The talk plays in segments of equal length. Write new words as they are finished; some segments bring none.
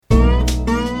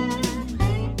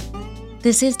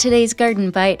This is today's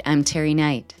Garden Bite. I'm Terry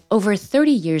Knight. Over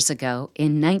 30 years ago,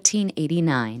 in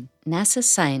 1989, NASA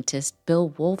scientist Bill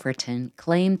Wolverton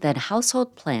claimed that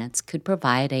household plants could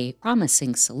provide a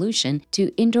promising solution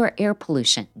to indoor air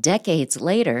pollution. Decades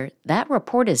later, that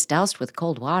report is doused with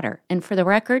cold water. And for the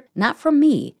record, not from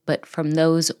me, but from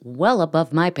those well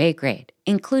above my pay grade,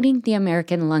 including the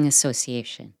American Lung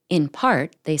Association. In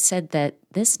part, they said that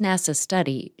this NASA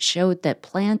study showed that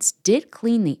plants did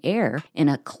clean the air in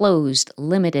a closed,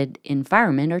 limited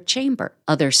environment or chamber.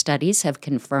 Other studies have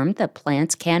confirmed that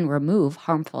plants can remove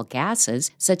harmful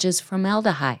gases such as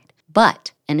formaldehyde.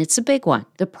 But, and it's a big one,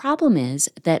 the problem is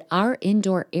that our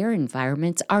indoor air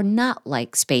environments are not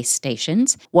like space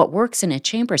stations. What works in a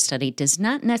chamber study does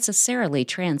not necessarily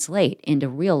translate into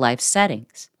real-life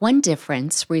settings. One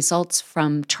difference results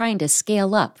from trying to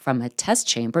scale up from a test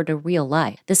chamber to real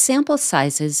life. The sample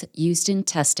sizes used in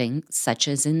testing, such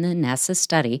as in the NASA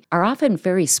study, are often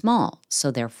very small,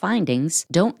 so their findings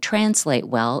don't translate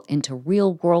well into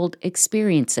real-world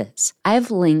experiences. I have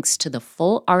links to the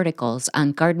full articles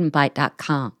on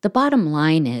gardenbite.com. The bottom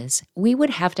line is, we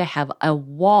would have to have a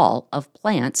wall of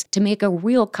plants to make a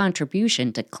real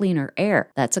contribution to cleaner air.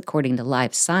 That's according to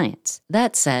Live Science.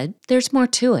 That said, there's more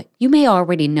to it. You may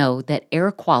already know that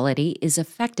air quality is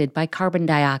affected by carbon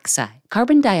dioxide.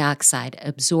 Carbon dioxide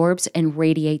absorbs and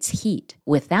radiates heat.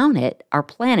 Without it, our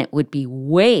planet would be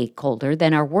way colder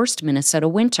than our worst Minnesota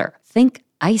winter. Think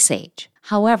Ice Age.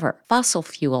 However, fossil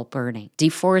fuel burning,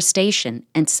 deforestation,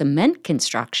 and cement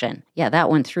construction, yeah,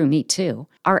 that one threw me too,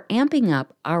 are amping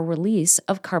up our release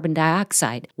of carbon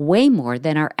dioxide way more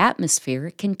than our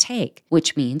atmosphere can take,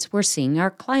 which means we're seeing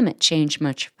our climate change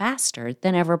much faster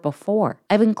than ever before.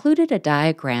 I've included a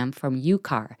diagram from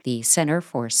UCAR, the Center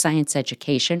for Science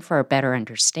Education for a Better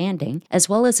Understanding, as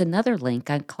well as another link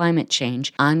on climate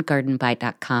change on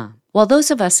gardenbite.com. While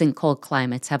those of us in cold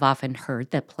climates have often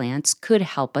heard that plants could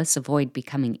help us avoid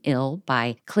becoming ill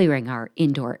by clearing our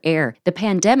indoor air, the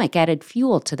pandemic added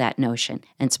fuel to that notion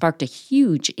and sparked a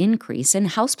huge increase in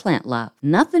houseplant love.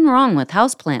 Nothing wrong with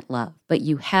houseplant love, but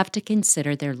you have to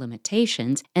consider their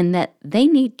limitations and that they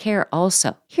need care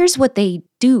also. Here's what they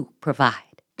do provide.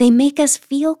 They make us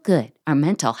feel good. Our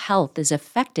mental health is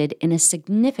affected in a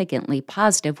significantly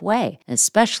positive way,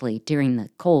 especially during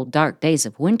the cold, dark days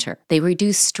of winter. They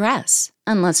reduce stress,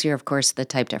 unless you're, of course, the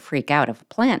type to freak out if a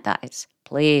plant dies.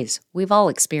 Please, we've all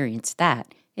experienced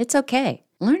that. It's okay.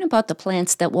 Learn about the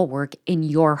plants that will work in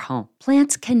your home.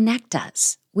 Plants connect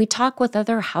us. We talk with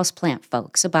other houseplant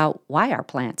folks about why our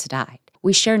plants died.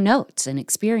 We share notes and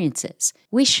experiences.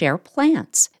 We share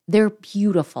plants. They're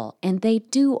beautiful, and they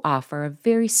do offer a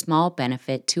very small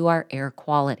benefit to our air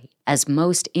quality. As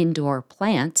most indoor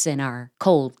plants in our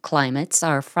cold climates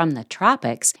are from the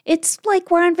tropics, it's like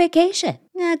we're on vacation.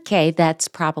 Okay, that's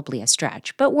probably a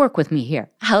stretch, but work with me here.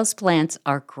 Houseplants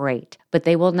are great, but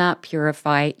they will not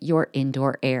purify your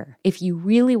indoor air. If you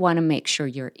really want to make sure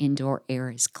your indoor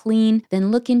air is clean, then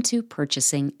look into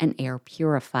purchasing an air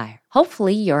purifier.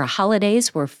 Hopefully, your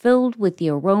holidays were filled with the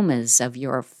aromas of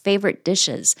your favorite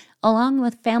dishes, along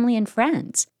with family and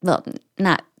friends. Well,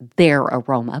 not their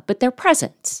aroma, but their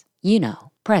presence. You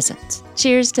know, presents.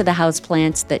 Cheers to the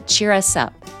houseplants that cheer us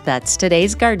up. That's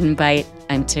today's Garden Bite.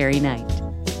 I'm Terry Knight.